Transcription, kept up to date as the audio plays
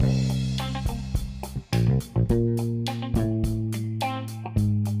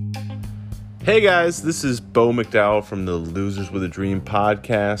Hey guys, this is Bo McDowell from the Losers with a Dream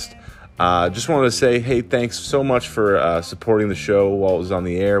podcast. Just wanted to say, hey, thanks so much for supporting the show while it was on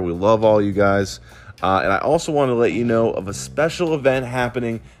the air. We love all you guys. And I also want to let you know of a special event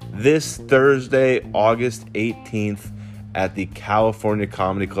happening this Thursday, August 18th at the California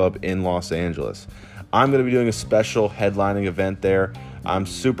Comedy Club in Los Angeles. I'm going to be doing a special headlining event there. I'm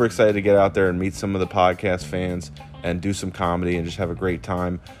super excited to get out there and meet some of the podcast fans and do some comedy and just have a great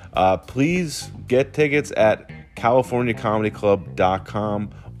time. Please get tickets at californiacomedyclub.com,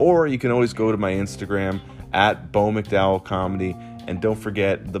 or you can always go to my Instagram at Bo McDowell Comedy. And don't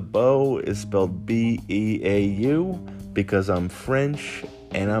forget, the Bo is spelled B-E-A-U because I'm French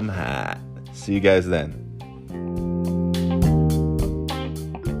and I'm hot. See you guys then.